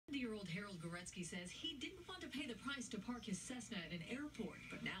Goretzky says he didn't want to pay the price to park his Cessna at an airport,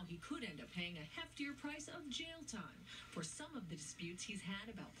 but now he could end up paying a heftier price of jail time for some of the disputes he's had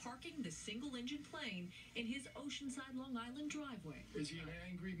about parking the single-engine plane in his Oceanside, Long Island driveway. Is he an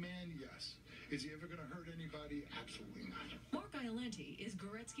angry man? Yes. Is he ever going to hurt anybody? Absolutely not. Mark Iolenti is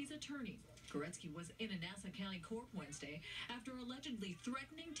Goretzky's attorney. Goretzky was in a Nassau County court Wednesday after allegedly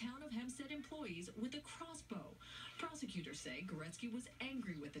threatening town of Hempstead employees with a crossbow. Prosecutors say Goretzky was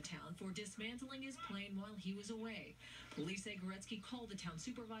angry with the town for dismantling his plane while he was away. Police say Goretzky called the town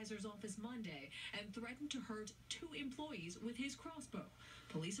supervisor's office Monday and threatened to hurt 2 employees with his crossbow.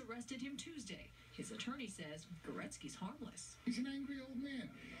 Police arrested him Tuesday. His attorney says Goretzky's harmless. He's an angry old man.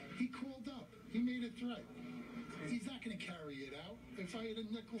 He called up. He made a threat. He's not going to carry it out. If I had a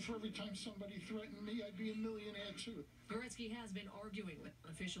nickel for every time somebody threatened me, I'd be a millionaire too. Goretzky has been arguing with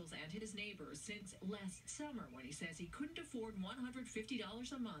officials and his neighbors since last summer when he says he couldn't afford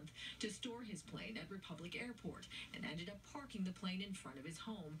 $150 a month to store his plane at Republic Airport and ended up parking the plane in front of his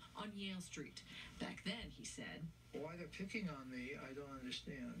home on Yale Street. Back then, he said, "Why they're picking on me, I don't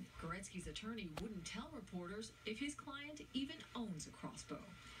understand." Goretzky's attorney wouldn't tell reporters if his client even owns a crossbow.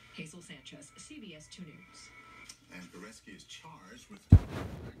 Hazel Sanchez, CBS 2 News. And Goretzky is charged with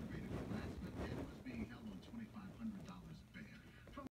aggravated